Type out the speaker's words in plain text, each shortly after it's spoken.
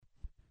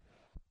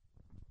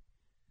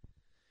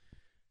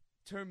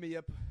turn me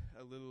up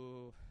a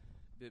little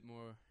bit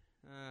more.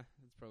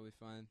 It's probably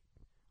fine.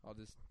 I'll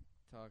just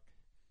talk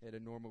at a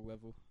normal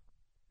level.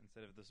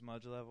 Instead of the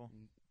smudge level?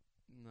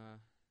 Nah.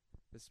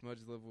 The smudge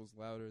level is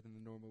louder than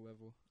the normal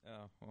level.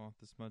 Oh, well,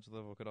 the smudge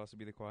level could also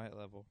be the quiet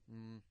level.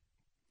 You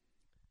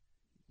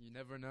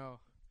never know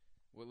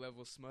what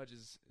level smudge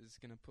is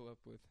going to pull up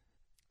with.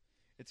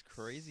 It's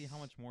crazy how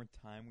much more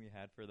time we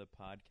had for the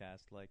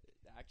podcast, like...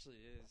 It actually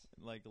is.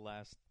 Like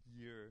last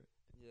year.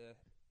 Yeah.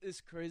 It's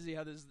crazy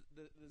how this is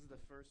the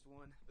first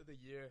one of the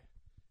year.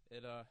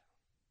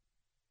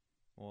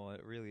 Well,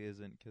 it really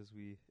isn't, because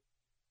we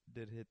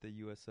did hit the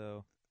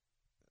USO.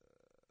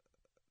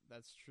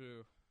 That's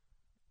true.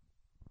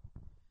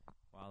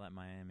 While at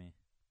Miami.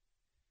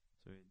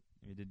 So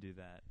we did do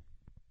that.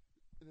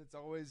 And it's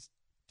always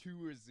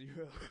 2 or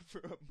 0 for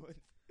a month.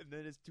 And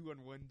then it's 2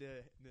 on one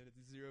day. And then it's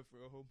 0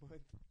 for a whole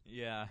month.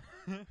 Yeah.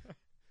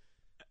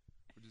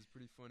 Which is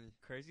pretty funny.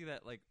 Crazy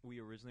that, like, we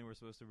originally were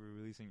supposed to be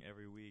releasing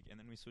every week, and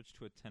then we switched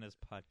to a tennis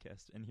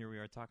podcast, and here we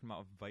are talking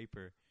about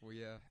Viper. Well,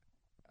 yeah.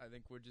 I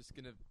think we're just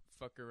going to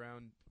fuck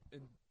around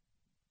and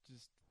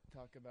just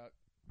talk about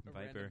a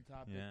Viper, random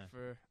topic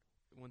for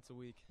once a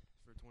week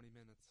for 20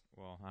 minutes.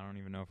 Well, I don't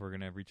even know if we're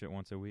going to reach it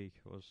once a week.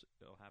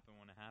 It'll happen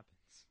when it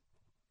happens.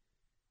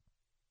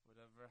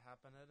 Whatever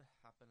happened.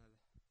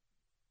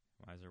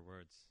 Wiser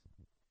words.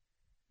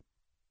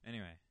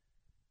 Anyway,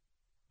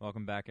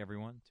 welcome back,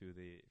 everyone, to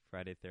the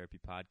Friday Therapy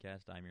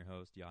Podcast. I'm your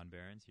host, Jan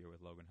Behrens, here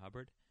with Logan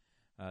Hubbard.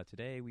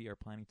 Today, we are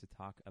planning to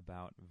talk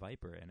about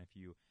Viper, and if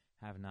you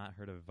have not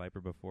heard of Viper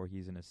before,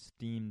 he's an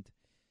esteemed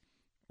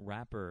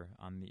rapper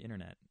on the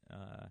internet.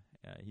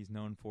 He's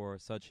known for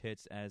such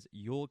hits as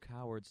 "You'll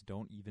Cowards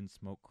Don't Even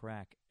Smoke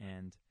Crack"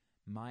 and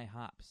 "My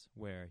Hops,"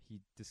 where he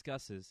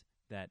discusses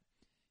that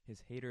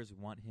his haters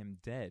want him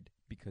dead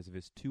because of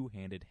his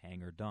two-handed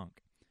hanger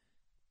dunk.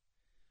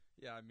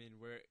 Yeah, I mean,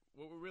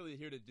 what we're really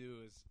here to do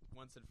is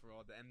once and for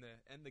all to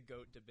end the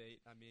GOAT debate.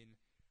 I mean,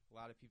 a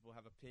lot of people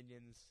have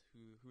opinions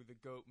who the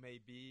GOAT may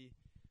be.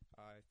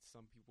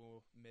 Some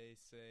people may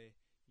say,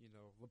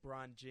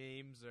 LeBron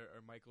James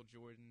or Michael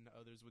Jordan.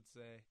 Others would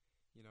say,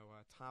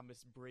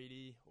 Thomas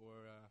Brady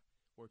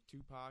or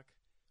Tupac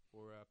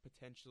or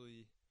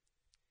potentially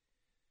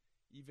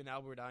even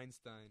Albert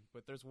Einstein.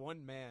 But there's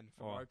one man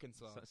from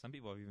Arkansas. Some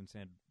people have even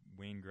said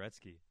Wayne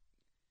Gretzky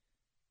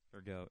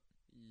for GOAT.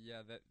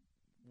 Yeah, that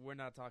we're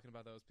not talking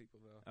about those people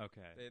though.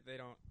 Okay, they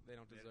don't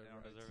deserve. They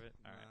don't deserve it.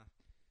 All right,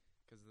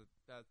 because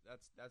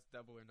that's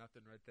double or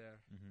nothing right there.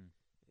 Mm-hmm.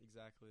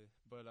 Exactly.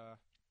 But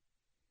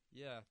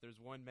yeah, there's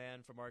one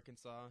man from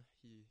Arkansas.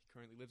 He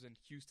currently lives in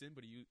Houston,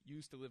 but he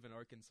used to live in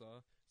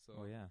Arkansas. So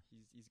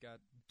he's got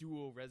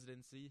dual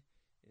residency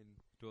in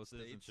dual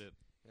States. citizenship.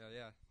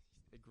 Yeah.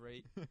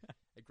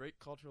 A great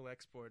cultural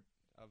export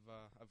of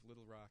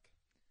Little Rock.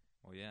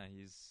 Well, yeah,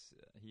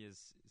 he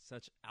has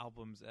such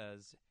albums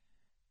as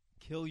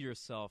 "Kill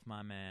Yourself,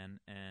 My Man,"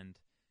 and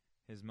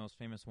his most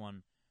famous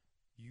one,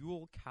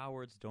 "You'll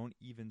Cowards Don't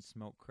Even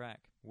Smoke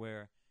Crack,"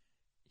 where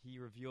he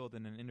revealed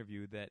in an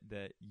interview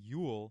that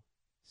 "You'll"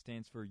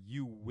 stands for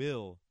 "You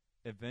Will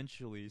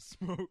Eventually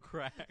Smoke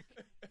Crack."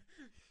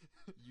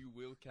 You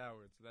will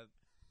cowards.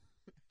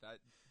 That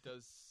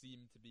does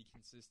seem to be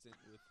consistent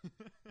with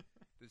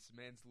this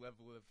man's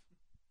level of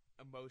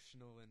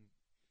emotional and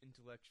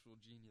intellectual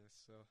genius.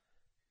 So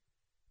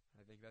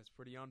I think that's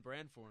pretty on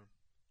brand for him.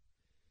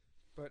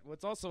 But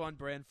what's also on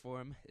brand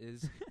for him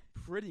is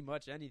pretty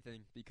much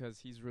anything, because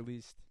he's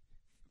released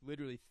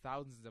literally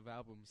thousands of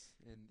albums,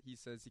 and he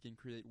says he can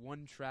create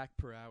 1 track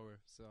per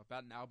hour, so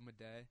about an album a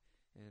day.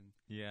 And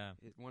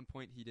at one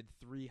point he did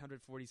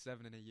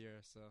 347 in a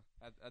year, so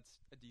that's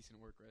a decent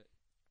work rate.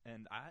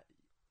 And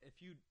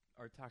if you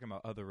are talking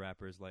about other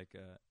rappers like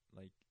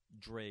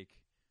Drake,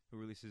 who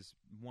releases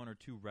 1 or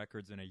 2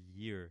 records in a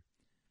year,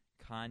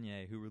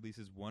 Kanye, who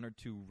releases 1 or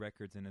 2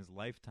 records in his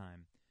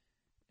lifetime,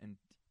 and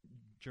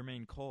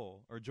George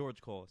Cole,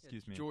 George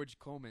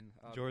Coleman.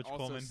 George also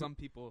Coleman, some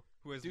people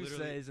who has do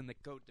say is in the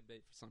GOAT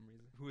debate for some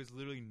reason. Who has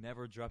literally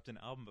never dropped an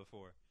album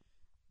before.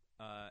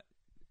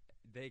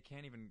 They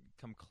can't even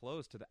come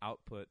close to the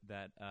output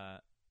that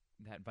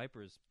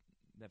Viper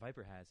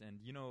has, and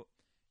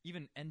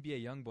even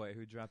NBA YoungBoy,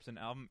 who drops an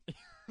album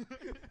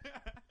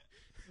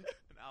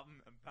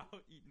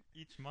about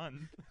each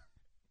month,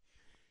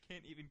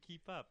 can't even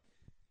keep up.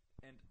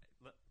 And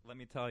let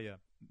me tell you,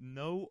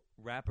 no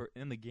rapper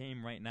in the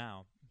game right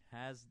now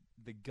has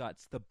the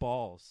guts, the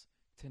balls,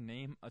 to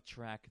name a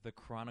track "The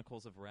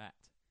Chronicles of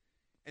Rat,"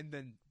 and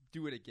then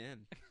do it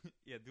again.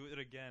 Yeah, do it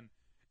again.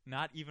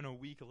 Not even a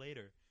week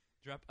later,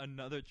 drop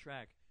another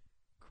track,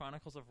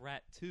 "Chronicles of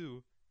Rat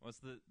 2." What's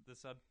the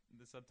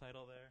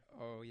subtitle there?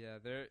 Oh yeah,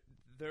 there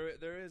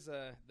is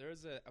a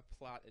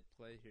plot at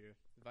play here.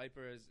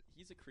 Viper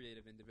he's a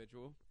creative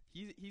individual.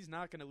 He's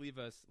not going to leave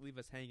us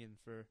hanging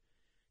for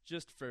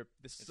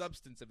the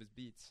substance of his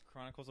beats.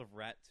 Chronicles of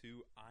Rat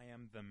 2, I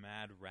Am the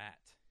Mad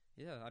Rat.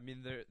 Yeah, I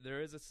mean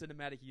there is a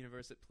cinematic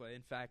universe at play.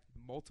 In fact,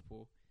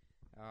 multiple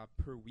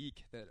per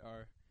week that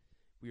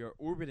we are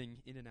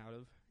orbiting in and out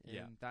of,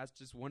 and that's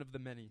just one of the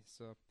many.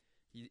 So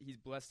he's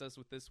blessed us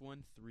with this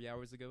one 3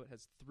 hours ago. It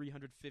has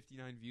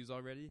 359 views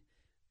already.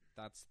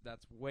 That's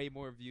way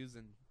more views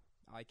than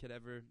I could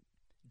ever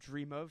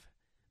dream of,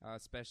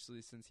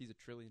 especially since he's a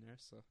trillionaire.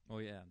 So. Oh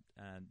yeah,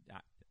 and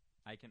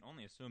I can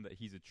only assume that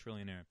he's a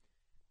trillionaire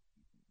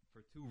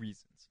for two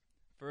reasons.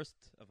 First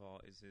of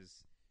all is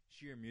his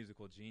sheer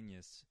musical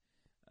genius.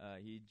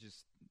 He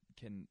just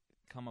can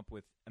come up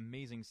with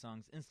amazing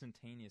songs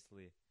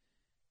instantaneously,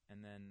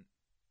 and then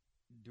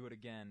do it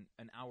again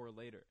an hour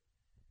later.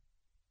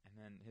 And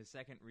then his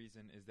second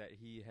reason is that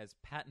he has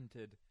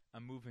patented a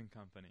moving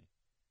company.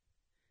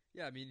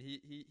 Yeah, I mean,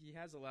 he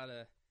has a lot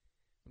of...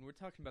 When we're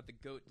talking about the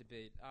GOAT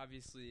debate,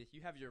 obviously,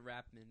 you have your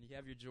Rapman, you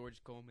have your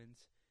George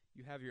Colemans,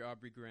 you have your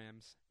Aubrey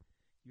Grahams,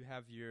 you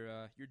have your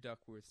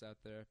Duckworths out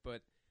there,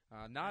 but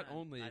not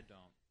only... I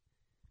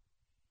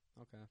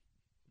don't. Okay.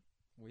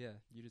 Well, yeah,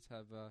 you just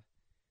have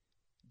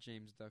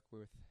James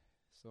Duckworth,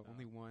 so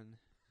only one.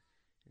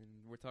 And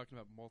we're talking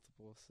about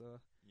multiple, so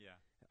yeah,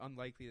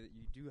 unlikely that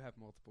you do have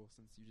multiple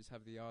since you just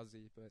have the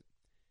Aussie. But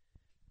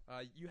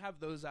you have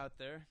those out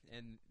there,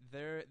 and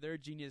their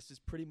genius is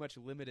pretty much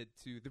limited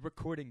to the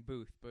recording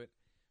booth. But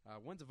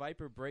once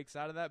Viper breaks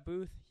out of that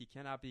booth, he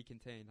cannot be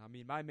contained. I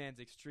mean, my man's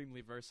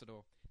extremely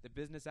versatile. The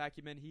business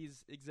acumen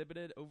he's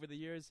exhibited over the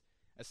years,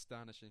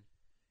 astonishing.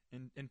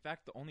 In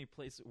fact, the only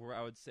place where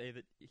I would say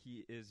that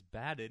he is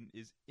bad in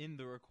is in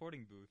the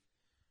recording booth,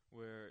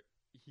 where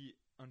he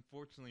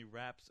unfortunately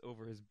raps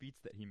over his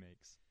beats that he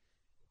makes.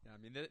 Yeah,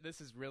 I mean, this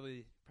is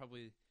really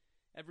probably...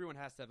 Everyone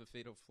has to have a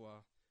fatal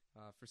flaw.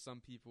 For some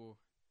people,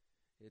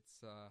 it's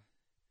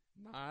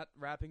not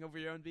rapping over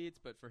your own beats,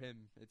 but for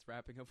him, it's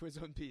rapping over his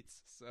own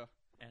beats. So,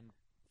 and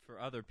for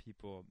other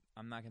people,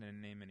 I'm not going to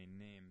name any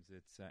names.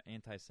 It's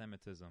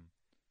anti-Semitism.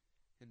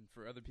 And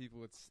for other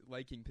people, it's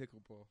liking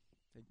pickleball.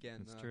 Again,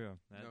 it's true.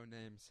 No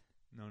names.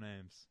 No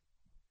names.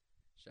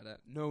 Shout out,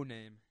 no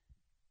name.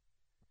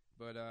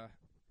 But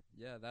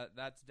yeah,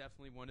 that's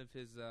definitely one of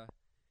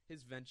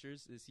his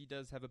ventures. Is he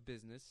does have a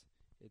business.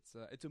 It's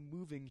a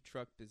moving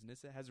truck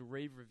business. It has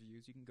rave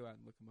reviews. You can go out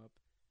and look him up.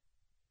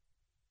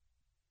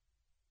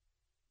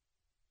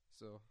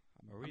 So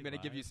I'm going to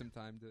give you some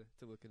time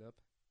to look it up.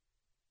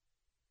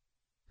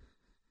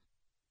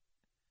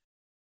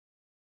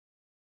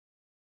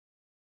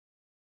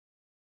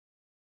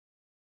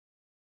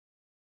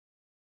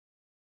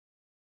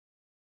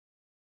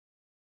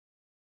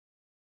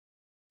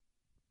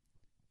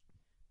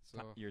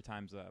 So your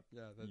time's up.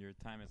 Yeah, your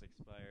time has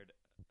expired.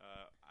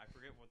 I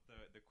forget what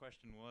the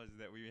question was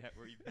that we were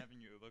having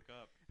you look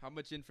up. How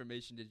much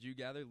information did you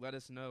gather? Let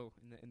us know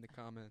in the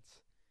comments.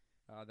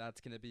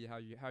 That's gonna be how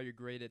you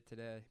grade it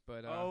today.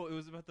 But it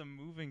was about the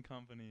moving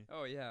company.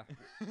 Oh yeah,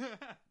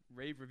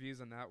 rave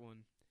reviews on that one,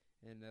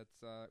 and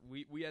that's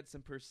we had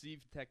some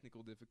perceived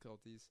technical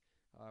difficulties,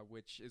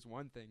 which is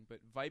one thing. But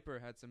Viper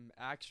had some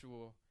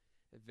actual,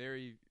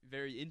 very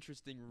very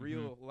interesting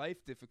real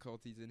life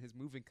difficulties in his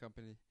moving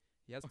company.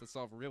 He has to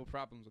solve real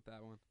problems with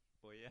that one.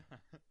 Well,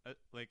 yeah.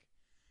 Like,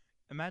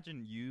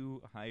 imagine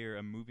you hire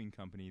a moving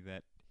company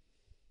that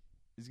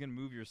is going to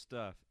move your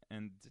stuff,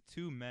 and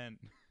two men,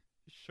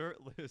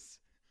 shirtless,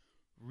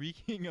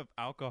 reeking of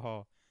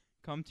alcohol,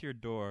 come to your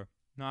door,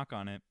 knock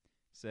on it,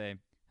 say,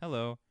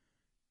 hello.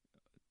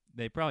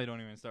 They probably don't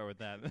even start with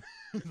that.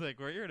 It's like,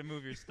 we're here to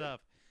move your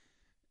stuff.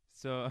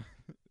 So,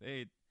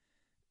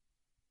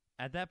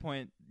 at that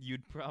point,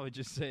 you'd probably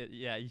just say,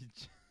 yeah, you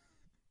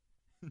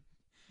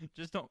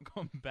just don't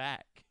come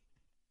back.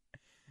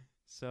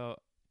 So,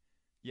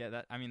 yeah,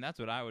 that's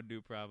what I would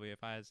do probably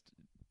if I had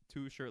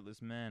two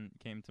shirtless men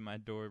came to my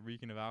door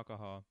reeking of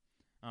alcohol.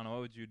 I don't know,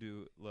 what would you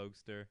do,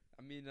 Logster?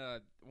 I mean,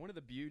 one of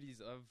the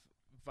beauties of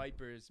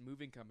Viper's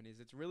moving company is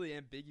it's really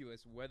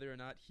ambiguous whether or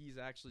not he's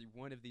actually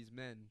one of these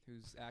men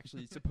who's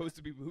actually supposed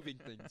to be moving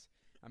things.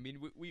 I mean,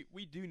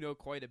 we do know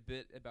quite a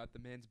bit about the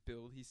man's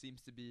build. He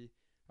seems to be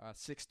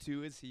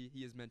 6'2", as he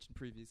has mentioned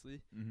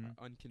previously,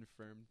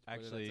 unconfirmed.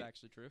 Actually, that's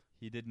actually true.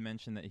 He did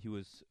mention that he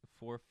was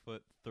 4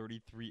 foot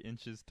 33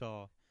 inches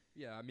tall.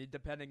 Yeah, I mean,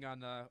 depending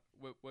on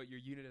what your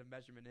unit of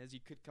measurement is, you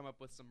could come up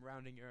with some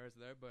rounding errors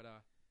there. But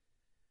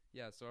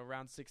yeah, so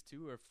around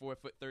 6'2" or 4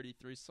 foot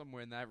 33,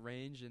 somewhere in that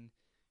range. And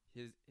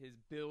his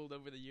build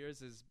over the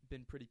years has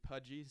been pretty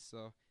pudgy.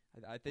 So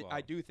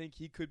I do think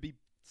he could be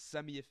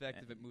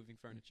semi-effective at moving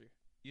furniture.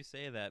 You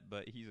say that,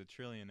 but he's a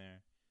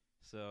trillionaire.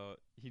 So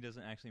he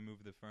doesn't actually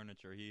move the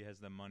furniture. He has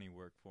the money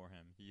work for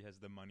him. He has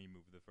the money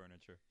move the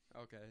furniture.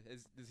 Okay.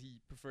 Does he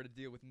prefer to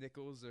deal with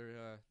nickels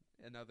or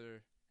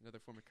another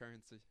form of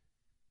currency?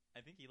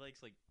 I think he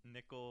likes like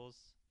nickels,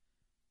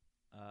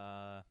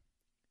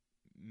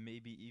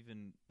 maybe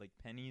even like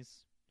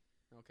pennies.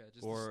 Okay,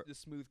 just the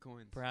smooth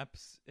coins.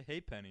 Perhaps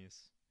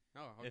pennies.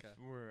 Oh, okay. If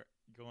we're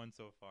going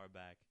so far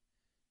back.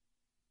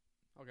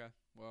 Okay.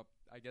 Well,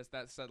 I guess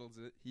that settles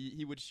it.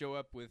 He would show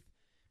up with,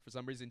 for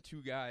some reason,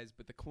 2 guys,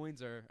 but the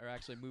coins are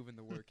actually moving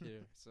the work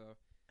here. So,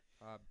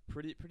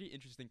 pretty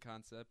interesting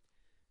concept.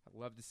 I'd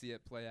love to see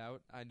it play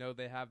out. I know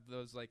they have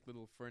those like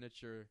little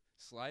furniture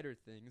slider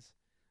things.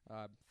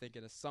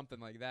 Thinking of something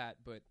like that,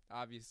 but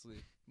obviously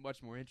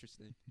much more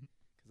interesting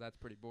because that's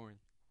pretty boring.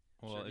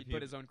 Well, sure, he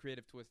put his own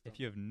creative twist on If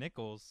you have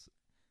nickels,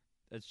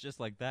 it's just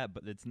like that,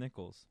 but it's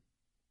nickels.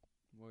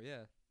 Well,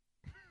 yeah.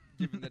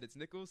 Given that it's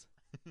nickels.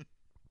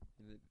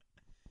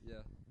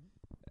 Yeah.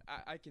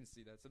 I can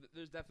see that. So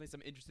there's definitely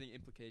some interesting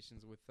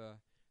implications with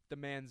the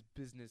man's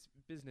business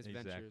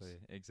ventures.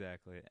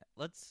 Exactly.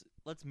 Let's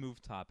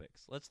move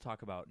topics. Let's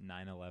talk about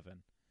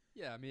 9/11.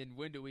 Yeah, I mean,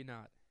 when do we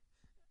not?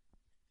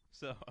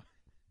 So,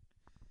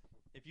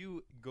 if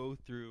you go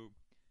through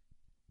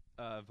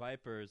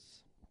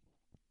Viper's,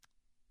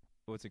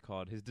 what's it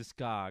called? His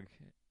discog,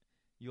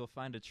 you'll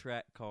find a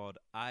track called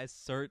 "I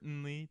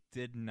Certainly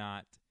Did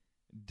Not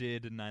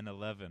Did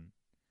 9/11,"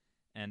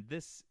 and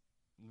this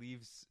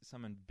leaves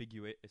some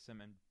ambiguity.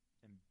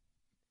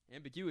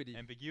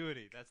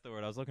 Ambiguity. That's the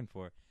word I was looking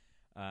for.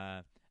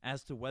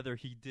 As to whether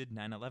he did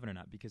 9/11 or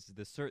not, because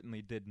the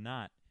 "certainly did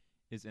not"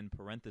 is in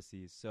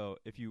parentheses. So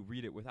if you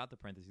read it without the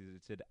parentheses,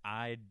 it said,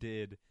 "I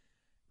did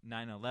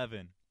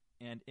 9/11."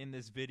 And in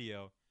this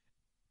video,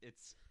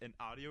 it's an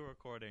audio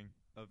recording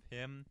of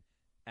him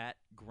at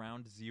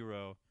Ground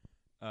Zero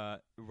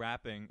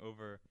rapping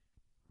over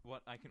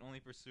what I can only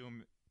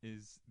presume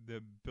is the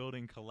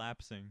building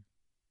collapsing.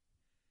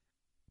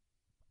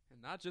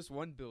 And not just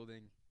one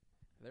building.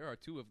 There are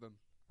two of them.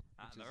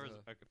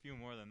 There's a few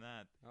more than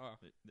that. Oh.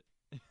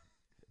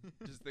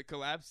 Just the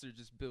collapse or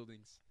just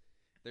buildings?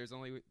 There's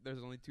only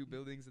two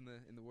buildings in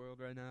the world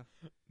right now.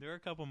 There are a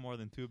couple more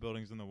than two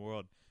buildings in the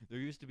world. There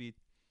used to be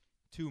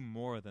two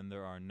more than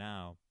there are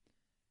now.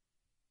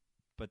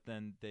 But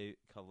then they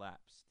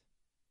collapsed.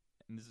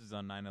 And this is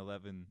on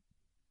 9/11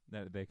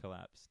 that they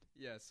collapsed.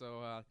 Yeah,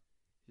 so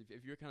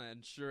if you're kind of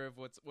unsure of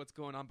what's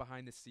going on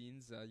behind the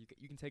scenes,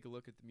 you can take a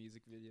look at the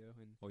music video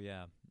and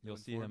you'll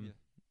see him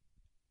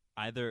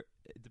either,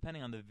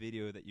 depending on the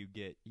video that you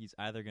get, he's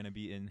either going to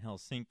be in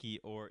Helsinki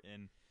or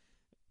in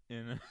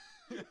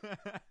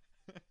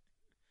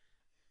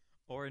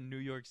or in New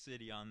York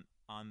City on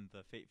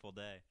the fateful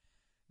day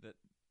that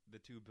the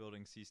two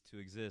buildings ceased to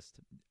exist.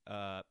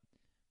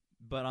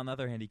 But on the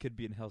other hand, he could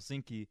be in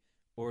Helsinki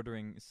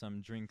ordering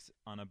some drinks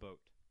on a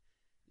boat.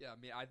 Yeah, I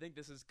mean, I think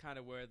this is kind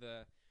of where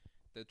the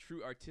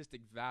true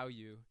artistic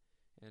value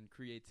and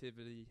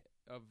creativity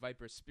of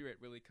Viper's spirit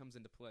really comes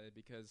into play,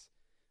 because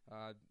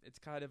it's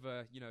kind of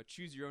a,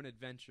 choose your own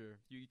adventure.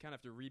 You kind of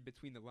have to read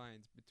between the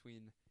lines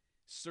between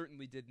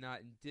certainly did not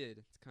and did.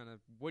 It's kind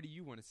of, what do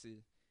you want to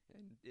see?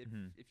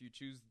 And if you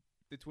choose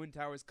the Twin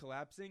Towers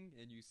collapsing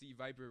and you see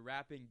Viper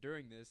rapping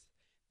during this,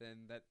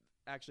 then that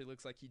actually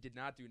looks like he did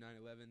not do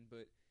 9/11.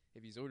 But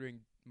if he's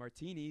ordering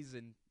martinis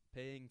and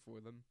paying for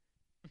them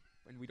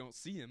and we don't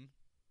see him,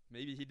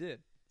 maybe he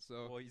did.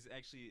 So well, he's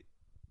actually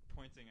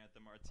pointing at the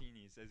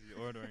martinis as he's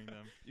ordering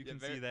them. You can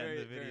very, see that in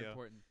the video. Very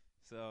important.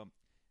 So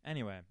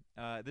anyway,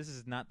 this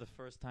is not the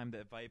first time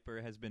that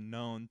Viper has been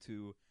known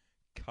to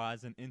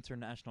cause an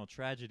international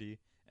tragedy,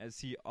 as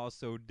he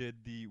also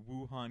did the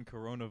Wuhan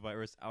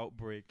coronavirus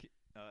outbreak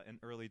in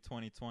early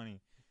 2020.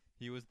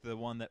 He was the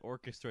one that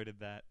orchestrated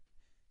that.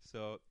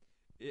 So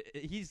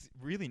he's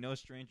really no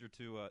stranger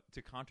to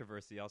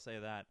controversy, I'll say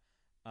that.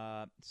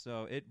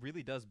 So it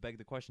really does beg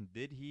the question,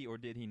 did he or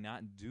did he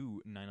not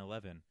do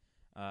 9/11?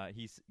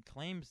 He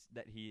claims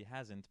that he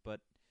hasn't,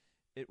 but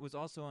it was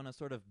also in a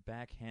sort of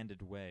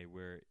backhanded way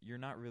where you're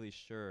not really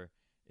sure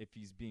if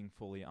he's being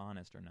fully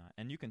honest or not.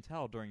 And you can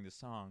tell during the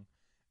song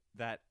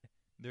that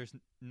there's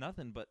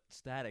nothing but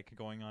static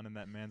going on in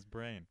that man's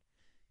brain.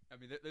 I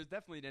mean, there's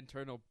definitely an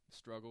internal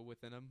struggle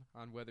within him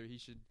on whether he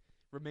should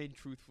remain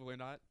truthful or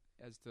not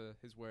as to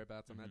his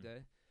whereabouts on that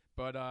day.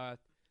 But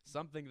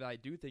something that I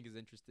do think is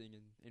interesting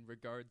in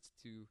regards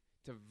to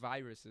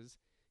viruses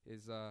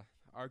is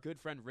our good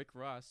friend Rick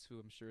Ross, who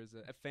I'm sure is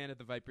a fan of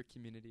the Viper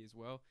community as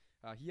well.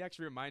 He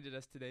actually reminded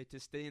us today to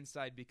stay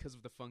inside because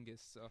of the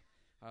fungus. So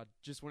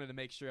just wanted to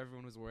make sure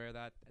everyone was aware of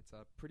that. It's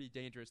a pretty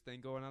dangerous thing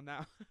going on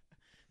now.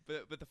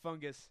 but the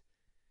fungus,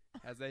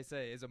 as they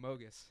say, is a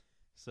mogus.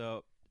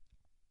 So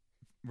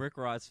Rick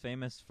Ross,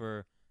 famous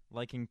for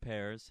liking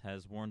pears,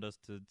 has warned us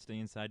to stay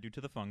inside due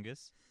to the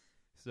fungus.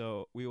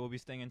 So we will be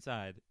staying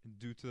inside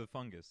due to the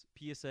fungus.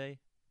 PSA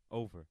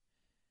over.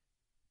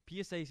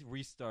 PSA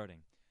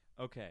restarting.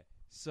 Okay,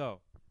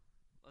 so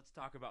let's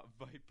talk about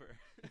Viper.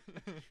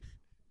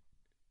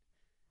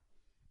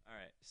 All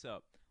right,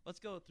 so let's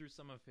go through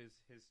some of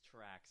his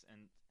tracks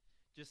and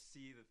just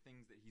see the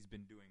things that he's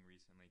been doing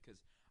recently.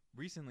 Because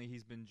recently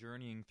he's been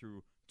journeying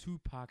through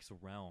Tupac's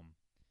realm.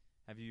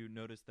 Have you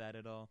noticed that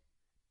at all?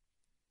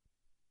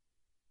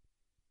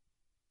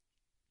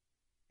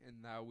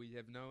 And now we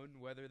have known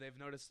whether they've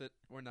noticed it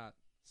or not.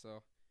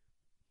 So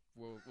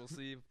we'll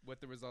see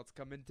what the results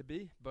come in to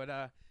be.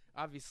 But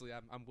obviously,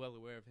 I'm well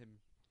aware of him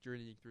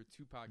journeying through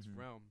Tupac's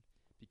realm,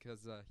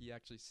 because he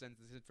actually sends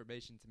this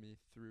information to me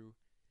through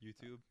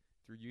YouTube,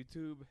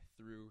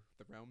 through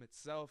the realm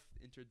itself,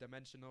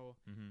 interdimensional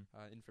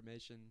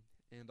information,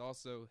 and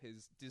also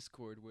his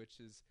Discord, which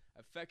is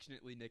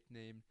affectionately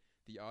nicknamed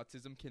the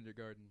Autism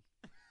Kindergarten.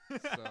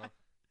 So.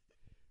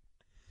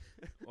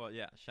 Well,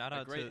 yeah. Shout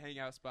out great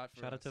hangout spot for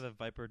us. Shout out to the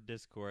Viper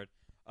Discord.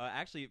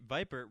 Actually,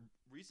 Viper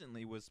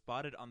recently was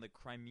spotted on the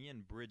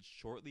Crimean Bridge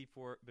shortly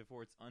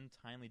before its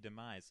untimely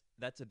demise.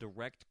 That's a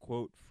direct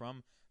quote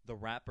from the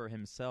rapper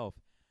himself.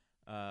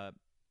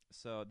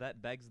 So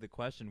that begs the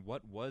question,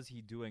 what was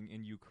he doing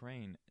in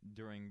Ukraine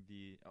during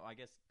the... Oh, I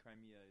guess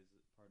Crimea is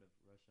part of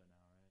Russia now,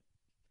 right?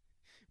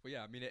 Well,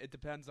 yeah, I mean, it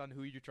depends on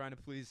who you're trying to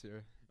please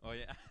here. Oh,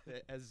 yeah.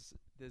 As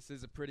this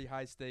is a pretty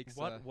high stakes...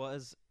 What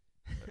was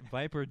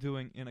Viper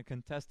doing in a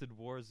contested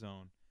war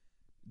zone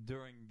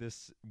during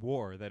this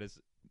war that is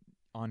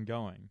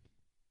ongoing?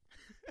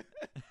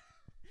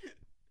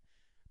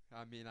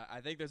 I mean, I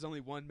think there's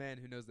only one man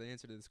who knows the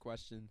answer to this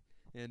question,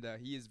 and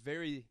he is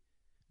very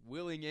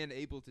willing and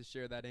able to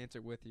share that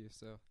answer with you.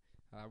 So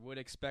I would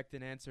expect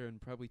an answer in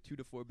probably 2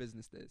 to 4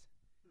 business days,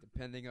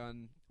 depending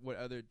on what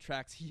other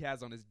tracks he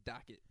has on his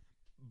docket.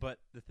 But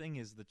the thing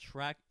is, the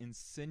track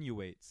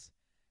insinuates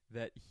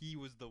that he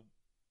was the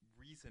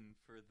reason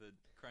for the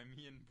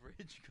Crimean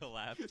Bridge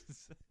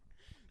collapse.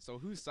 So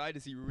whose side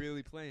is he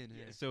really playing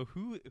here? Yeah, so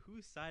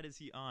whose side is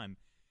he on?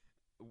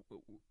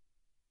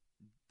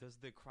 Does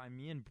the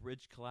Crimean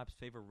Bridge collapse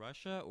favor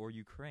Russia or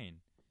Ukraine?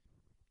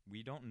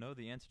 We don't know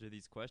the answer to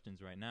these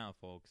questions right now,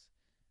 folks.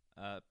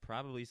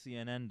 Probably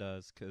CNN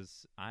does,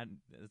 because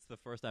it's the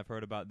first I've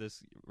heard about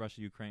this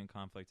Russia-Ukraine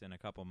conflict in a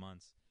couple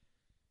months.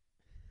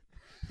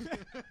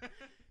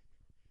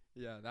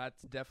 Yeah,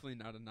 that's definitely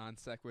not a non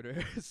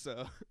sequitur.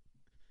 So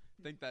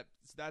I think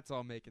that's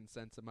all making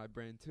sense in my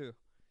brain too.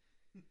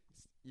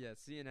 Yeah,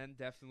 CNN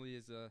definitely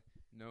is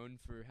known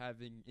for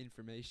having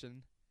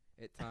information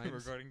at times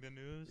regarding the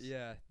news.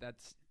 Yeah,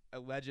 that's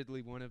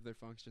allegedly one of their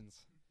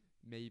functions,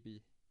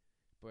 maybe.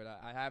 But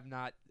I have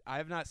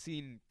not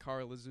seen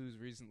Carl Azuz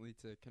recently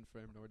to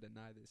confirm nor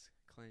deny this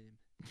claim.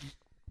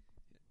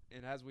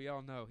 And as we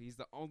all know, he's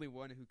the only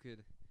one who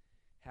could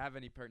have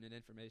any pertinent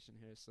information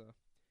here. So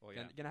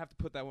gonna have to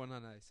put that one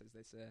on ice, as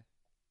they say.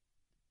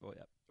 Well,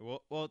 yeah.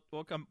 We'll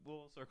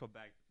circle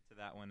back to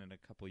that one in a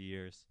couple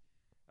years,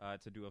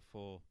 to do a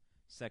full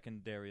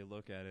secondary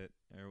look at it,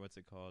 or what's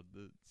it called?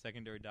 The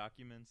secondary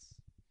documents.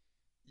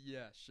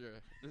 Yeah,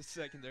 sure. The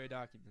secondary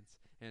documents,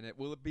 and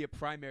will it be a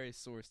primary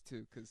source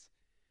too? Because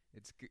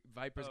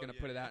Viper's gonna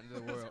put it out into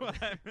the world. That's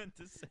what I meant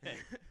to say.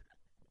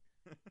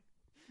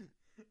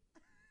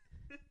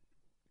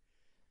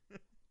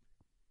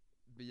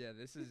 But yeah,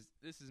 this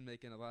is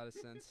making a lot of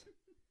sense.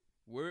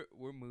 We're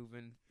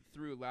moving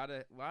through a lot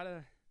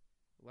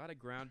of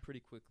ground pretty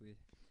quickly,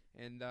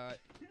 and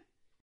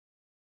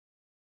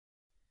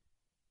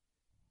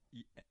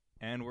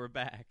and we're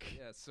back.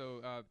 Yeah,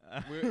 so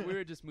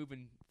we're just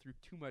moving through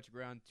too much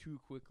ground too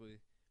quickly,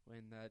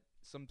 when that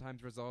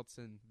sometimes results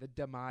in the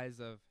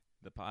demise of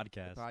the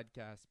podcast.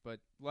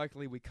 But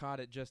luckily we caught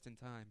it just in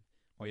time.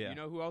 Oh yeah. You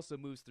know who also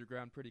moves through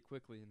ground pretty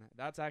quickly, and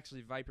that's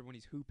actually Viper when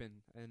he's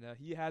hooping, and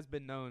he has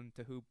been known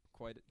to hoop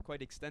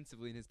quite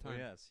extensively in his time. Oh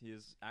yes, he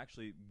is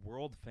actually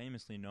world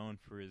famously known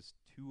for his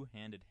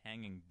two-handed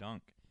hanging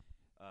dunk.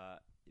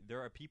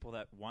 There are people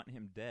that want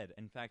him dead.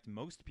 In fact,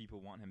 most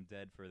people want him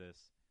dead for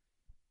this.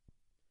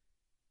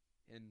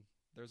 And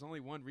there's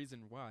only one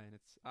reason why, and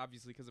it's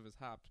obviously because of his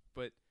hops.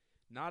 But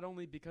not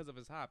only because of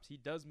his hops, he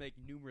does make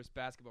numerous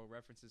basketball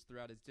references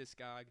throughout his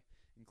discog,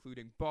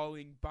 including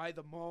balling by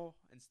the mall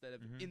instead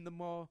of in the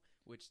mall,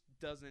 which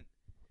doesn't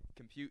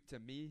compute to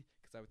me,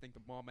 because I would think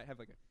the mall might have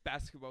like a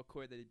basketball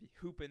court that he'd be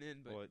hooping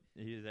in. But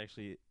he is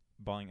actually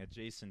balling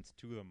adjacent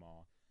to the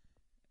mall,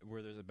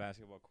 where there's a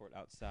basketball court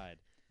outside.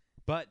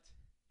 But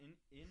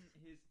in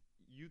his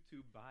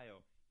YouTube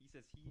bio, he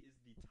says he is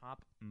the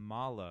top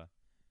malla,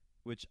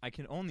 which I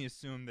can only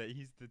assume that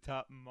he's the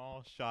top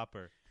mall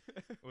shopper,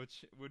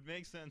 which would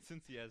make sense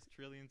since he has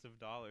trillions of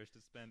dollars to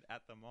spend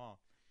at the mall.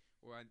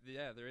 Well,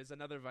 yeah, there is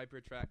another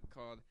Viper track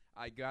called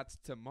 "I Got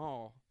to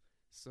Mall,"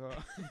 so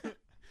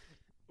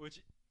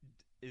which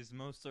is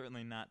most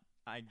certainly not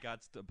 "I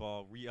Got to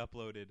Ball"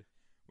 re-uploaded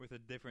with a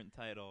different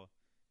title.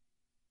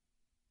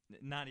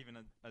 Not even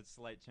a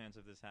slight chance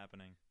of this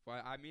happening.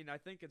 Well, I mean, I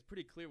think it's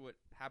pretty clear what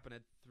happened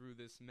through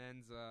this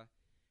man's.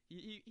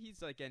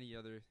 He's like any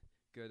other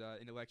good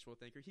intellectual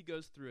thinker. He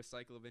goes through a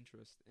cycle of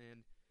interest,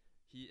 and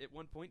at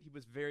one point he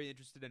was very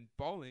interested in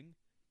balling,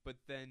 but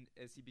then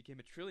as he became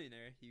a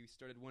trillionaire, he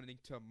started wanting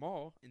to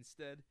maul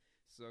instead.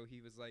 So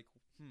he was like,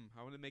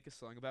 I want to make a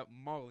song about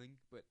mauling,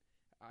 but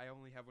I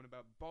only have one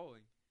about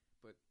balling,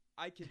 but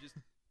I can just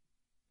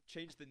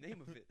change the name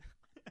of it,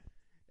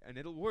 and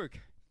it'll work.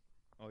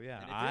 Oh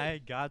yeah,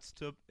 I got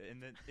to,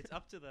 and then it's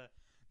up to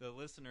the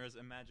listener's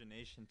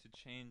imagination to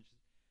change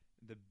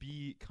the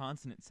B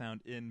consonant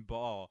sound in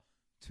ball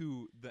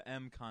to the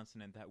M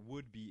consonant that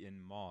would be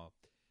in mall.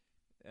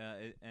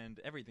 And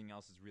everything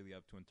else is really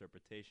up to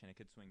interpretation. It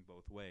could swing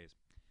both ways.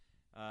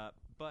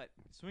 But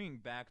swinging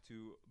back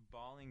to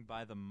balling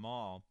by the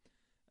mall,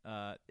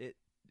 it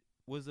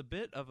was a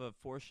bit of a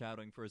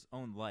foreshadowing for his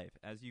own life.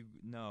 As you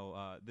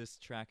know, this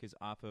track is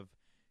off of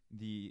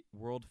the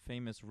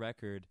world-famous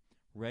record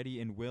Ready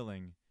and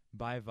Willing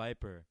by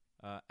Viper,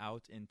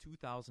 out in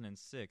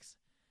 2006.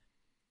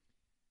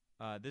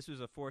 This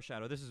was a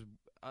foreshadow. This is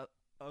a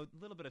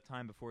little bit of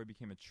time before he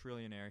became a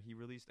trillionaire. He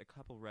released a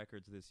couple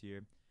records this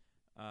year.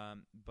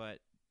 But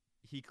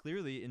he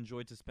clearly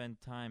enjoyed to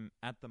spend time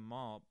at the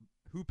mall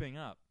hooping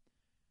up.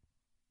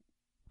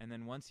 And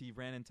then once he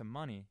ran into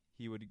money,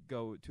 he would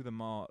go to the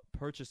mall,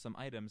 purchase some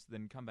items,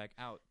 then come back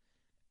out,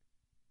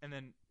 and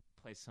then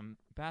play some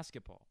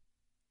basketball.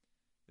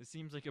 It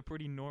seems like a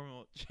pretty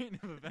normal chain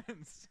of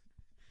events.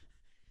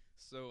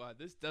 So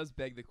this does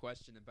beg the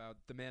question about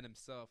the man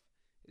himself.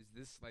 Is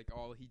this like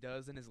all he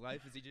does in his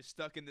life? Is he just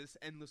stuck in this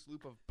endless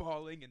loop of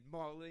balling and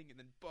mauling and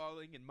then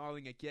balling and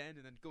mauling again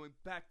and then going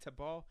back to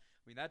ball?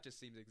 I mean, that just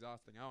seems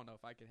exhausting. I don't know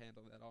if I could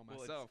handle that all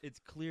myself. It's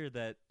clear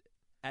that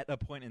at a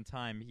point in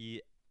time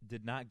he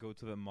did not go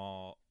to the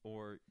mall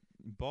or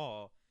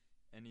ball,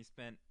 and he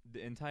spent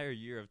the entire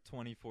year of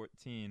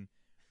 2014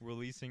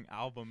 releasing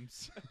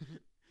albums.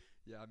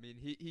 Yeah, I mean,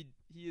 he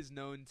is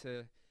known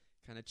to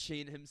kind of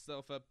chain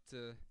himself up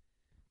to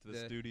the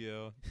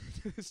studio.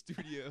 To the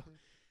studio.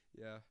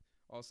 Yeah,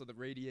 also the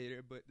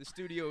radiator, but the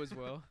studio as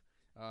well.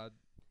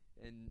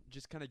 And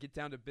just kind of get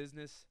down to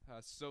business.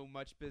 So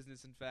much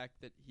business, in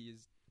fact, that he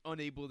is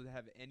unable to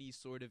have any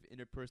sort of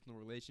interpersonal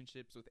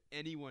relationships with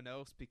anyone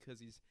else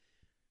because he's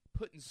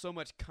putting so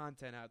much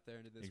content out there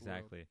into this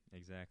world.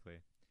 Exactly.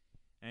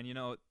 And, you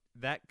know,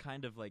 that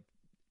kind of, like,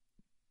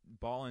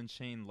 ball and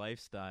chain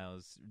lifestyle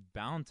is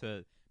bound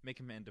to make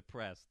a man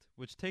depressed,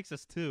 which takes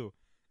us to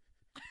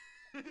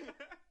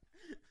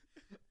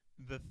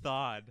the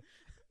thawed.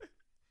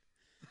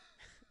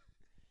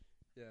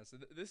 Yeah, so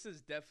this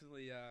is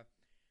definitely,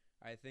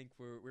 I think,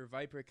 where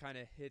Viper kind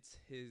of hits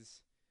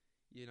his,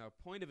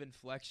 point of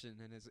inflection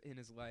in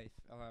his life.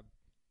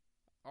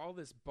 All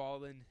this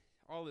balling,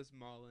 all this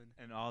mauling,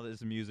 and all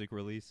this music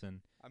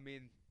releasing. I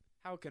mean,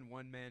 how can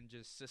one man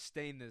just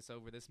sustain this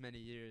over this many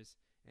years?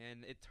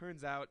 And it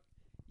turns out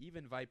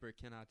even Viper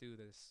cannot do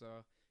this.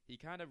 So he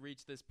kind of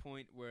reached this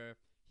point where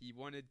he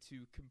wanted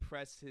to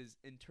compress his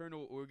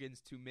internal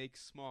organs to make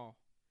small.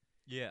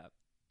 Yeah,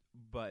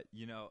 but,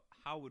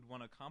 how would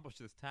one accomplish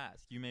this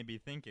task? You may be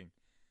thinking,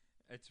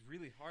 it's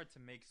really hard to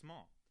make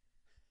small.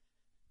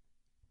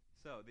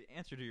 So the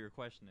answer to your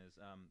question is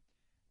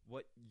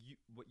what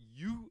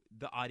you,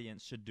 the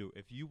audience, should do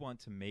if you want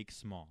to make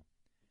small.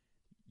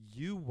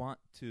 You want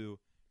to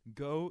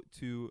go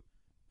to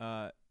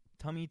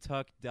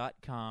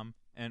tummytuck.com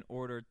and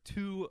order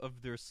 2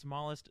 of their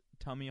smallest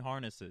tummy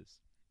harnesses.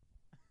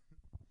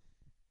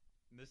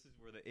 This is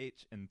where the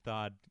H in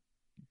thawed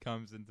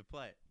comes into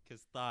play,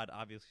 because thawed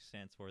obviously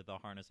stands for the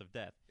harness of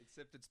death.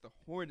 Except it's the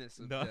harness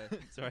of death.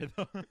 Sorry,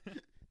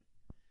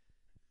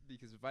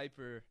 because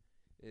Viper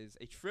is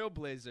a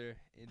trailblazer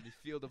in the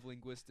field of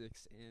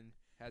linguistics and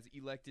has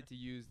elected to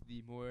use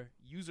the more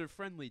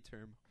user-friendly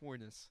term,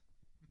 harness.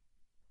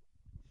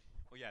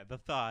 Well, yeah, the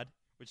thawed,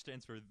 which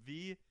stands for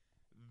the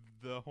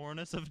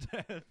harness of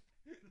death,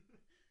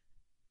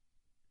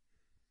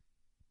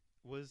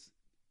 was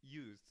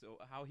used. So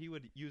how he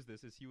would use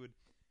this is he would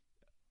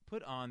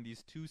put on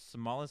these 2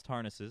 smallest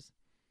harnesses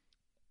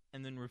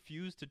and then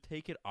refuse to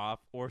take it off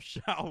or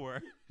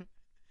shower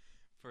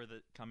for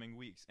the coming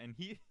weeks. And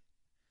he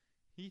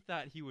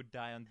thought he would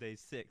die on day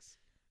 6.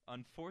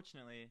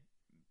 Unfortunately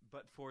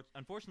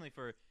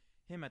for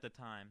him at the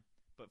time,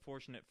 but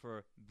fortunate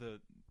for the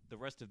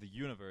rest of the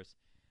universe,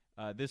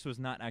 this was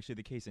not actually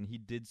the case, and he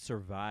did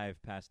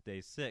survive past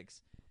day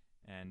 6,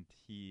 and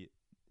he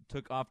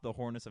took off the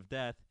harness of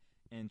death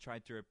and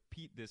tried to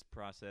repeat this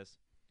process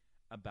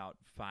about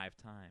 5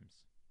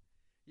 times.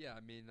 Yeah, I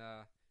mean,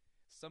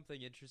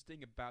 something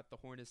interesting about the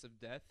harness of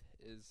death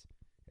is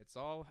it's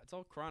all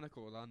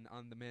chronicled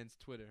on the man's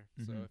Twitter.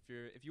 Mm-hmm. So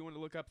if you want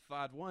to look up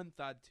Thawed 1,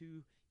 Thawed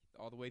 2,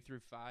 all the way through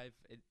 5,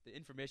 the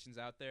information's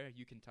out there.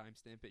 You can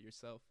timestamp it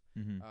yourself.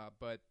 Mm-hmm.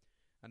 But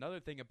another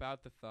thing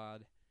about the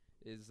Thawed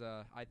is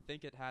I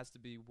think it has to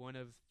be one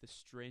of the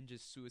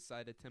strangest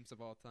suicide attempts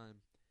of all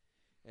time.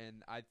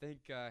 And I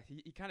think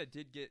he kind of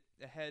did get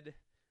ahead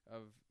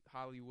of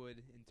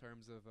Hollywood in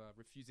terms of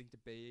refusing to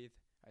bathe.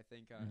 I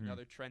think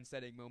another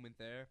trend-setting moment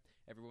there.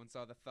 Everyone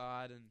saw the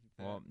Thawed and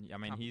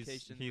he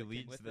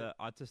leads the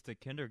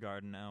autistic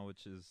kindergarten now,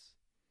 which is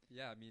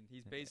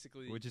he's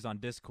basically which is on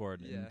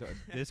Discord. Yeah. And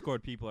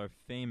Discord people are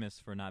famous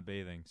for not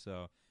bathing,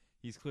 so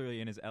he's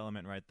clearly in his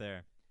element right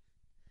there.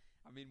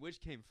 I mean, which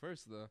came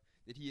first though?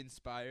 Did he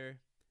inspire?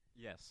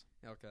 Yes.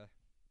 Okay.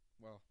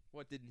 Well,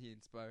 what didn't he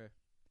inspire?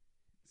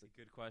 It's a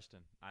good question.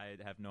 I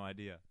have no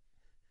idea.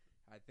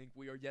 I think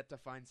we are yet to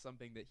find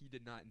something that he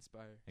did not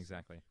inspire.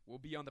 Exactly. So we'll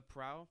be on the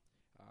prowl.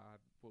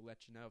 We'll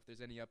let you know if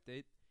there's any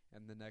update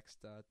in the next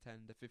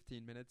 10 to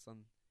 15 minutes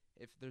on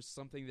if there's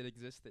something that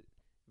exists that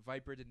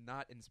Viper did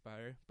not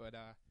inspire. But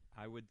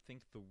I would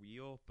think the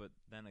wheel, but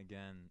then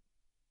again,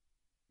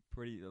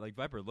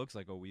 Viper looks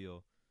like a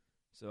wheel,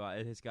 so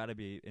it has got to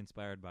be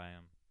inspired by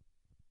him.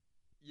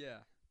 Yeah.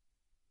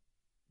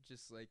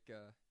 Just like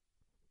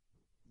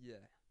yeah.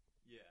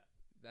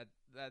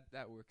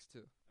 That works too.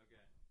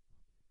 Okay.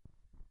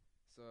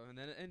 So, and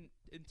then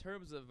in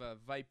terms of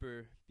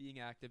Viper being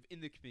active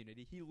in the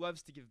community, he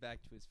loves to give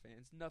back to his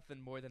fans.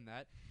 Nothing more than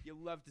that. You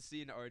love to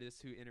see an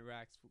artist who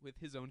interacts with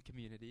his own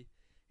community,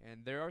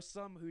 and there are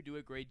some who do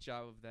a great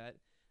job of that.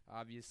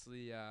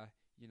 Obviously,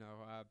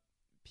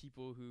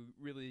 people who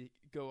really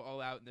go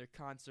all out in their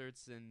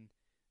concerts and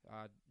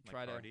try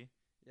like to. Cardi.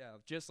 Yeah,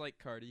 just like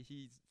Cardi.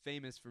 He's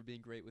famous for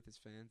being great with his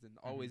fans and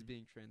always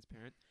being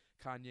transparent.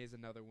 Kanye's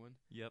another one.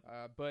 Yep.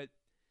 But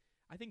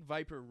I think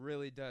Viper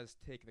really does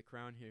take the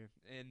crown here.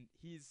 And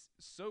he's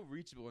so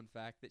reachable, in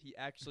fact, that he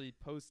actually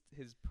posts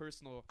his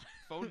personal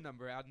phone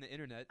number out on the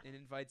internet and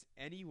invites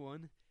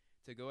anyone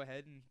to go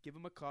ahead and give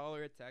him a call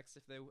or a text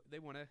if they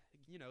want to,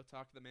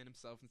 talk to the man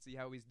himself and see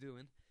how he's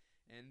doing.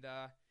 And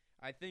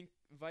I think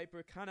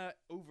Viper kind of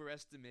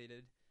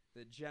overestimated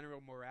the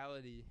general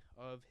morality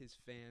of his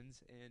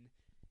fans and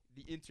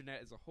the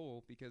internet as a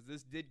whole, because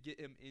this did get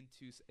him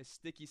into a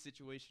sticky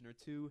situation or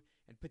two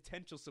and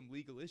potential some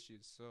legal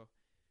issues. So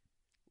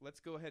let's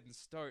go ahead and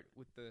start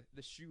with the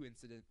shoe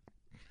incident.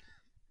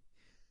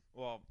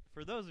 Well,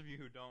 for those of you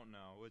who don't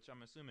know, which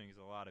I'm assuming is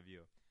a lot of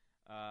you,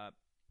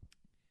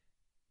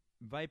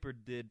 Viper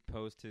did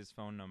post his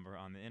phone number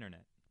on the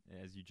internet,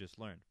 as you just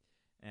learned.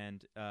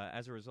 And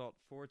as a result,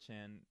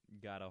 4chan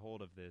got a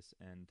hold of this,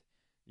 and,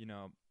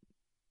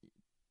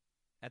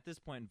 at this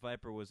point,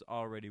 Viper was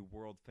already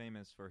world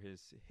famous for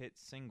his hit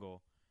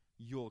single,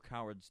 "You'll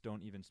Cowards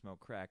Don't Even Smoke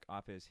Crack,"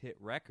 off his hit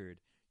record,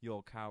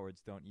 "You'll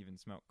Cowards Don't Even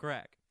Smoke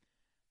Crack."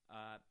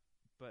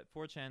 But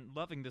 4chan,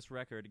 loving this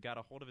record, got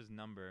a hold of his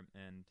number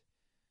and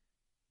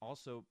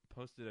also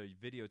posted a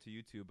video to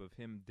YouTube of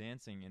him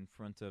dancing in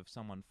front of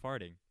someone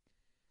farting.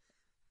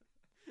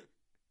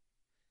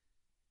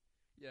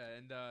 Yeah,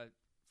 and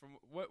from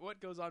what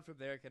goes on from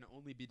there can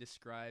only be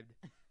described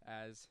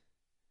as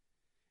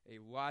a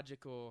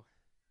logical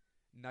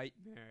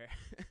nightmare.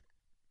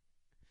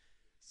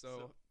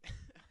 So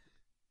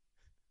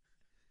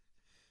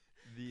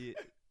the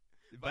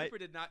Viper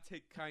did not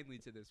take kindly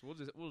to this.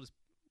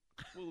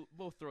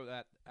 We'll throw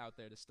that out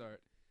there to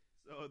start.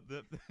 So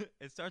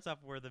it starts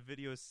off where the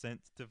video is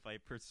sent to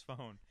Viper's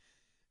phone,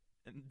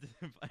 and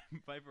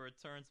Viper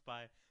returns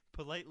by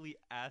politely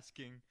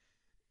asking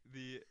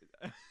the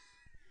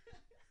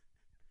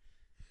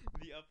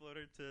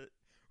uploader to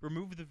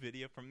remove the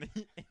video from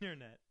the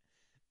internet,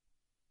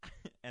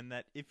 and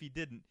that if he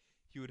didn't,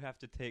 he would have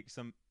to take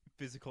some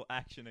physical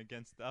action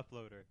against the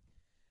uploader.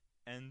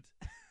 And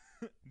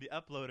the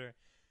uploader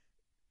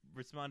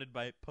responded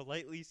by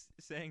politely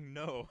saying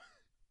no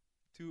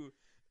to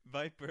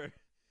Viper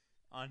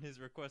on his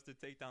request to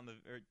take down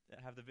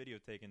have the video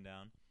taken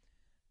down.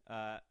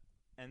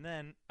 And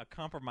then a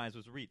compromise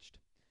was reached.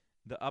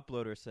 The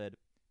uploader said,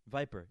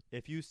 "Viper,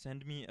 if you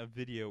send me a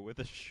video with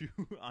a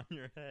shoe on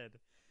your head,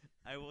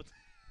 I will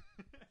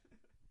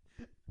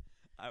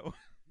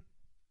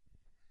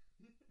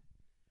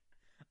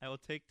I will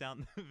take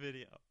down the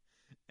video."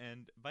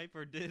 And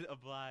Viper did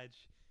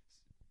oblige,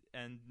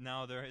 and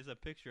now there is a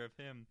picture of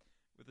him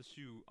with a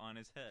shoe on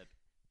his head.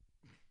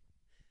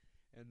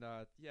 And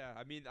I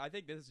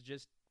think this is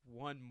just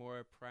one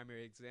more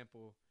primary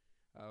example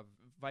of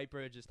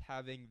Viper just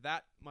having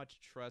that much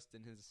trust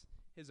in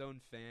his own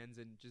fans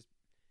and just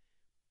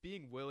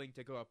being willing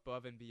to go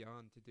above and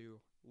beyond to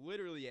do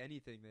literally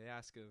anything they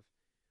ask of.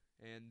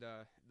 And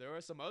there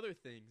are some other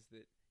things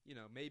that,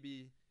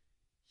 maybe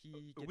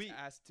he gets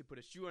asked to put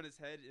a shoe on his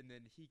head, and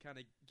then he kind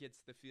of gets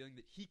the feeling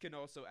that he can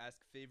also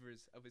ask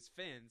favors of his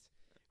fans,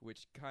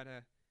 which kind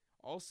of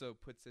also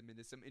puts him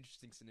into some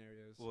interesting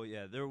scenarios. Well,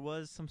 yeah, there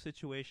was some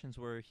situations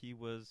where he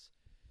was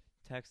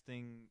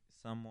texting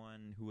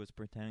someone who was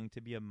pretending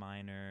to be a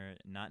minor,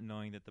 not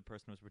knowing that the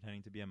person was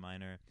pretending to be a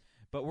minor.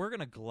 But we're going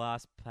to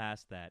gloss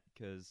past that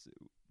because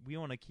we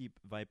want to keep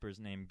Viper's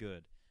name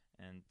good.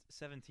 And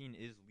 17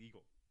 is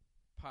legal.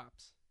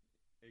 Pops.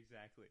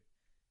 Exactly.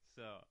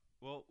 So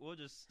we'll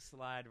just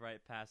slide right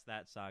past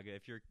that saga.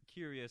 If you're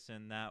curious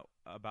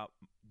about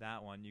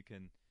that one, you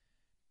can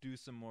do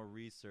some more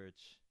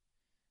research.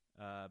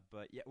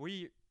 But yeah,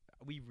 we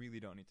really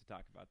don't need to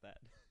talk about that.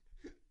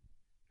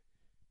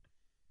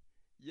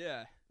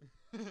 Yeah.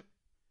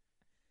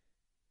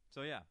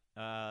 So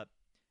yeah,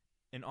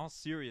 in all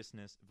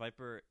seriousness,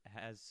 Viper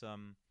has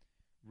some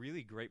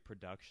really great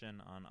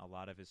production on a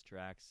lot of his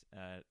tracks,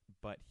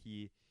 but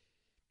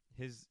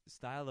his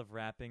style of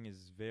rapping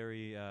is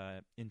very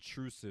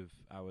intrusive,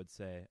 I would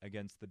say,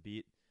 against the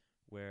beat,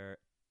 where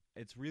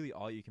it's really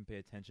all you can pay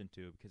attention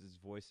to because his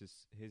voice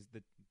is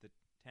the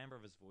timbre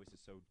of his voice is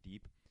so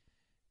deep,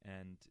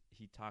 and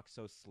he talks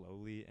so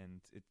slowly,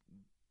 and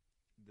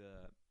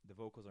the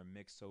vocals are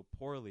mixed so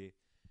poorly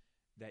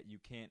that you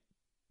can't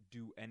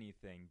do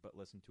anything but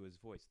listen to his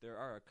voice. There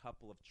are a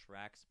couple of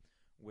tracks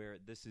where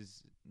this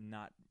is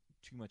not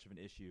too much of an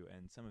issue,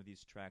 and some of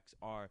these tracks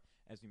are,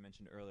 as we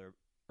mentioned earlier,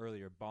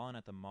 Ballin'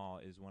 at the Mall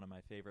is one of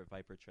my favorite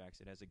Viper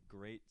tracks. It has a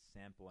great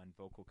sample and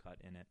vocal cut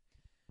in it.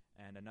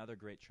 And another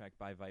great track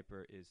by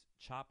Viper is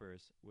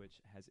Choppers,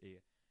 which has a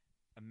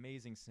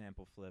amazing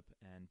sample flip,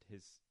 and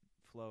his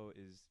flow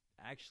is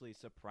actually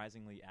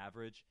surprisingly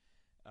average,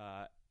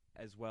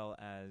 as well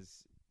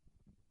as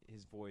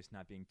his voice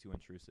not being too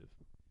intrusive.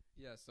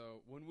 Yeah,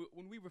 so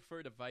when we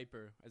refer to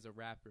Viper as a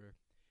rapper,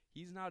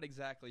 he's not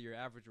exactly your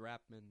average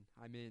rapman.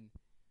 I mean,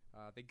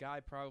 the guy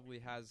probably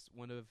has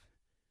one of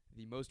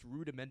the most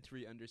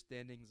rudimentary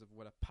understandings of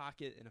what a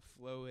pocket and a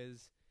flow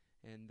is.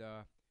 And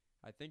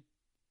I think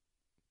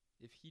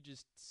if he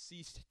just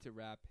ceased to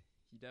rap,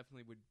 he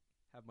definitely would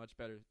have much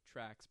better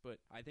tracks. But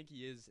I think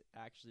he is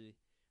actually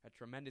a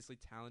tremendously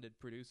talented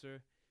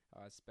producer,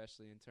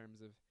 especially in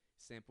terms of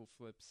sample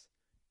flips,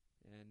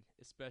 and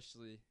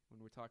especially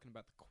when we're talking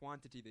about the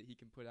quantity that he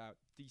can put out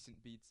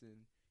decent beats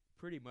in,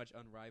 pretty much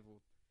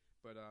unrivaled.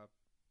 But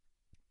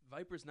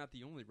Viper's not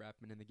the only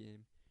rapman in the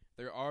game.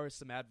 There are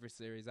some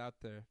adversaries out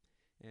there,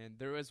 and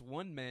there is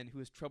one man who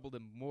has troubled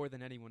him more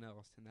than anyone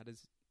else, and that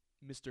is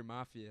Mr.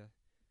 Mafia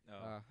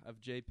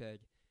of JPEG.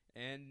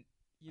 And,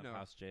 you know,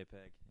 House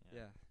JPEG.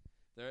 Yeah.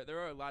 There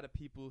are a lot of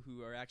people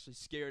who are actually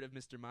scared of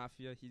Mr.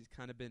 Mafia. He's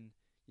kind of been,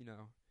 you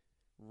know,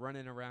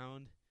 running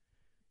around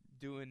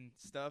doing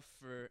stuff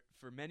for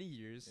many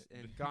years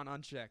and gone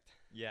unchecked.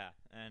 Yeah,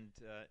 and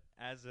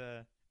as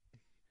a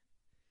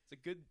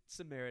good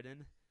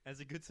Samaritan. As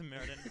a good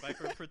Samaritan,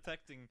 Viper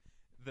protecting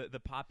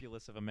the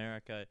populace of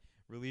America,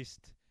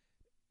 released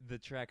the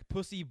track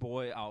 "Pussy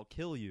Boy, I'll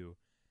Kill You,"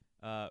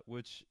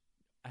 which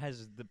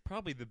has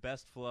probably the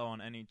best flow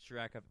on any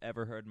track I've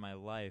ever heard in my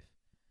life.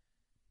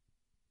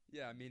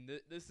 Yeah, I mean,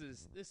 this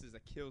is a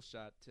kill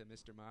shot to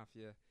Mr.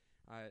 Mafia.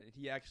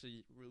 He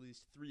actually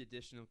released 3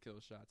 additional kill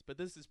shots, but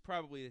this is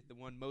probably the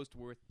one most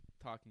worth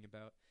talking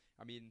about.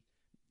 I mean,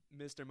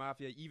 Mr.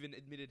 Mafia even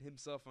admitted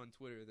himself on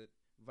Twitter that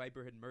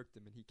Viper had murked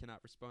him and he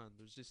cannot respond.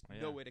 There's just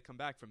no way to come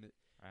back from it.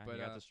 But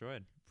he got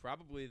destroyed.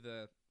 Probably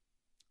the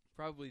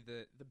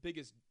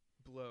biggest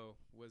blow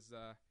was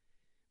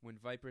when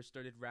Viper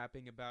started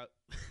rapping about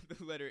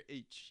the letter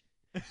H.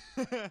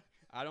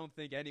 I don't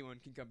think anyone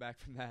can come back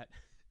from that.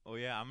 Oh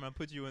yeah, I'm gonna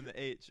put you in the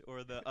H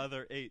or the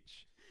other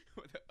H.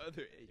 Or the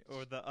other H.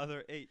 Or the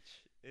other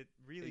H. It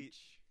really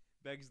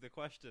begs the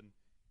question,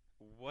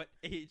 what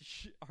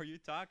H are you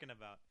talking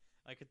about?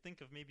 I could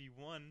think of maybe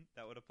one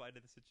that would apply to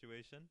the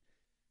situation.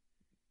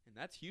 And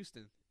that's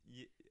Houston.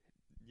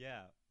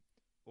 Yeah.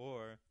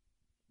 Or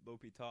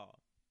L'Hôpital.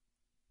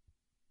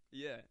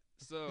 Yeah.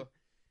 So,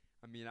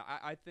 I mean,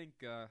 I think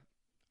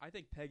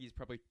Peggy's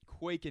probably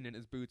quaking in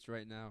his boots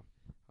right now,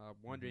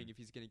 wondering if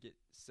he's going to get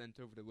sent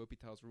over to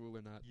L'Hôpital's rule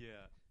or not.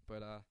 Yeah.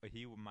 But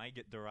he might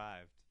get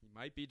derived. He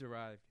might be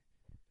derived.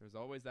 There's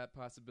always that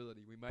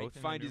possibility. We might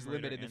find his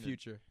limit in the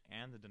future.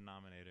 And the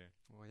denominator.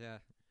 Well, yeah.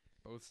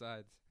 Both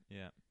sides.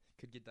 Yeah.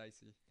 Could get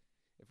dicey.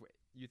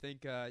 You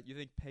think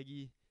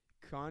Peggy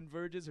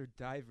converges or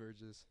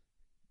diverges?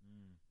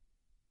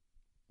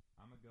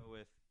 I'm going to go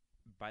with,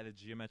 by the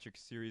geometric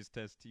series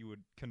test, he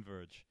would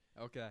converge.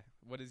 Okay.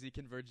 What is he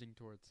converging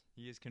towards?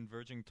 He is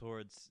converging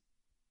towards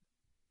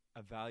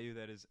a value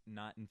that is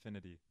not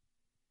infinity.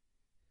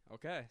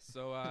 Okay.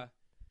 So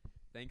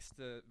thanks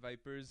to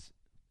Viper's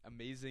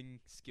amazing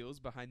skills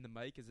behind the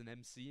mic as an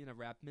MC and a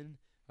rapman,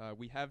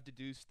 we have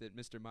deduced that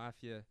Mr.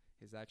 Mafia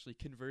is actually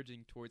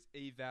converging towards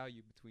a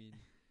value between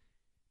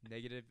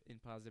negative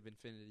and positive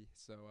infinity.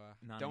 So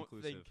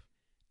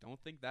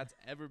don't think that's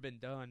ever been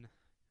done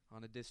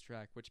on a diss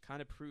track, which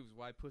kind of proves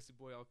why Pussy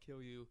Boy, I'll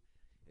Kill You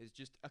is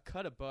just a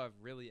cut above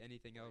really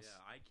anything else.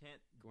 Yeah, I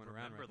can't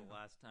remember the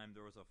last time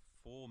there was a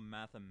full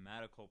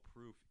mathematical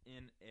proof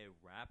in a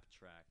rap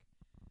track.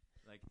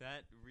 Like,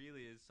 that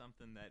really is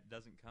something that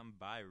doesn't come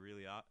by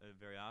really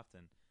very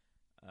often.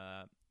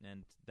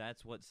 And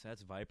that's what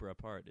sets Viper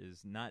apart,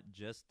 is not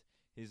just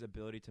his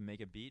ability to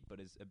make a beat, but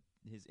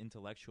his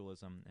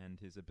intellectualism and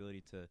his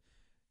ability to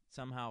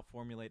somehow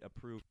formulate a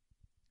proof.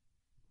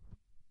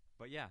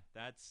 But yeah,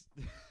 that's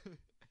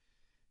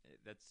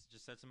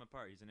just sets him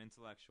apart. He's an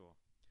intellectual.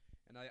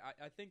 And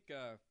I think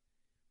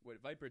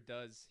what Viper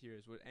does here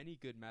is what any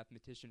good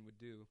mathematician would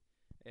do.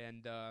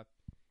 And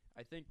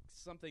I think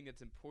something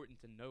that's important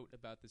to note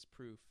about this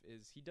proof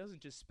is he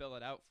doesn't just spell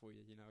it out for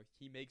you. You know,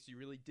 he makes you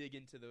really dig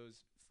into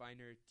those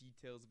finer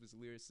details of his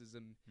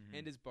lyricism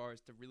and his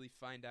bars to really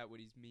find out what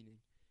he's meaning.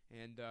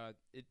 And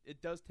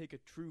it does take a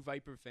true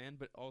Viper fan,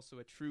 but also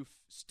a true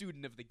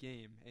student of the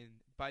game. And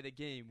by the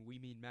game, we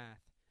mean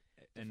math.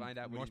 To find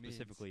out more what he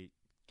specifically, means.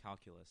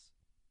 Calculus.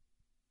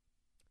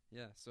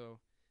 Yeah, so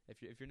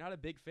if you're not a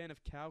big fan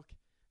of calc,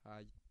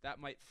 that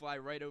might fly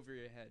right over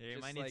your head. Yeah, you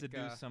might need to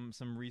do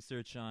some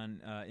research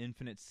on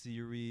infinite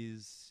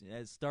series.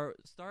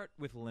 Start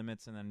with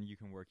limits, and then you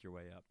can work your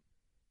way up.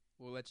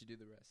 We'll let you do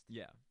the rest.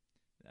 Yeah.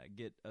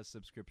 Get a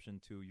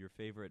subscription to your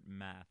favorite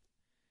math,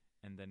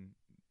 and then...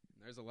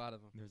 There's a lot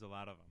of them. There's a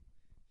lot of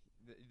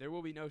them. There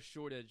will be no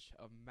shortage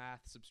of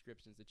math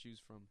subscriptions to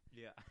choose from.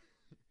 Yeah.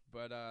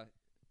 But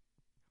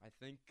I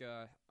think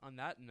on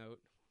that note,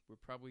 we're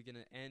probably going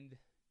to end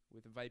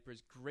with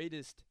Viper's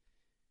greatest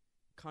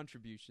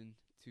contribution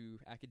to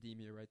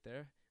academia right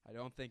there. I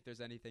don't think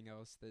there's anything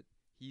else that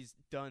he's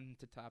done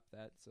to top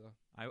that. So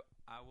I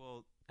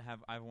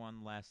have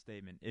one last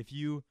statement. If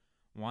you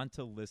want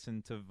to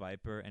listen to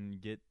Viper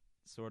and get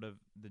sort of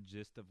the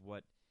gist of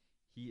what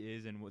he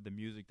is and what the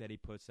music that he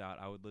puts out,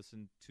 I would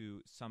listen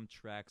to some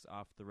tracks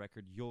off the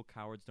record "You'll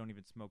Cowards Don't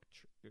Even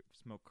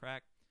Smoke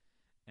Crack,"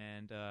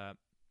 and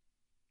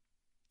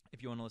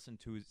if you want to listen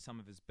to some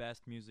of his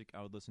best music,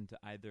 I would listen to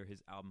either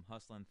his album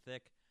 "Hustlin'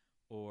 Thick"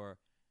 or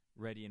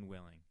Ready and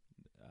Willing.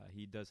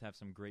 He does have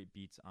some great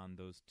beats on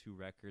those two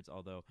records,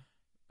 although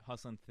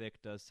Hustlin'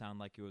 Thick does sound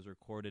like it was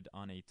recorded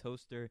on a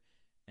toaster,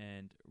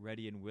 and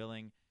Ready and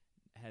Willing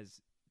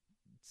has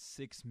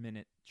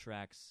 6-minute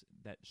tracks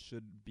that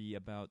should be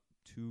about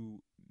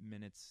 2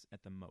 minutes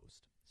at the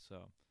most.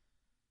 So,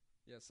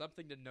 yeah,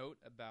 something to note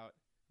about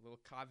a little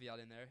caveat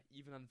in there.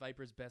 Even on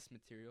Viper's best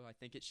material, I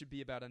think it should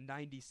be about a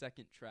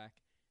 90-second track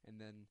and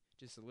then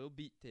just a little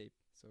beat tape.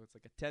 So it's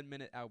like a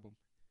 10-minute album.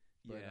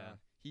 But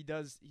he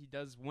does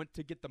want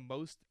to get the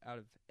most out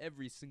of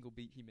every single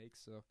beat he makes,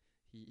 so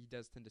he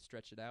does tend to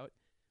stretch it out,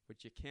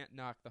 but you can't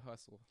knock the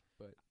hustle.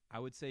 But I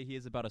would say he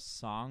has about a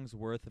song's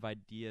worth of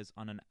ideas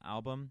on an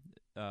album,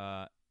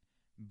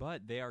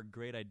 but they are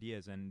great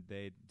ideas, and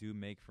they do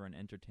make for an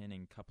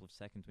entertaining couple of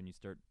seconds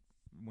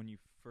when you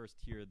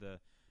first hear the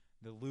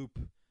loop,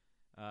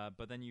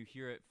 but then you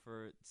hear it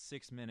for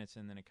 6 minutes,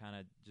 and then it kind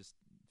of just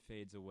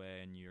fades away,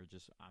 and you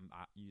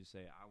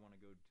say, I want to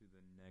go to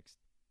the next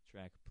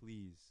track,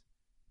 please.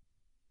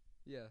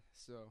 Yeah,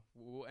 so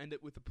we'll end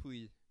it with a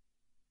plea.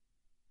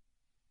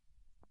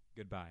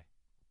 Goodbye.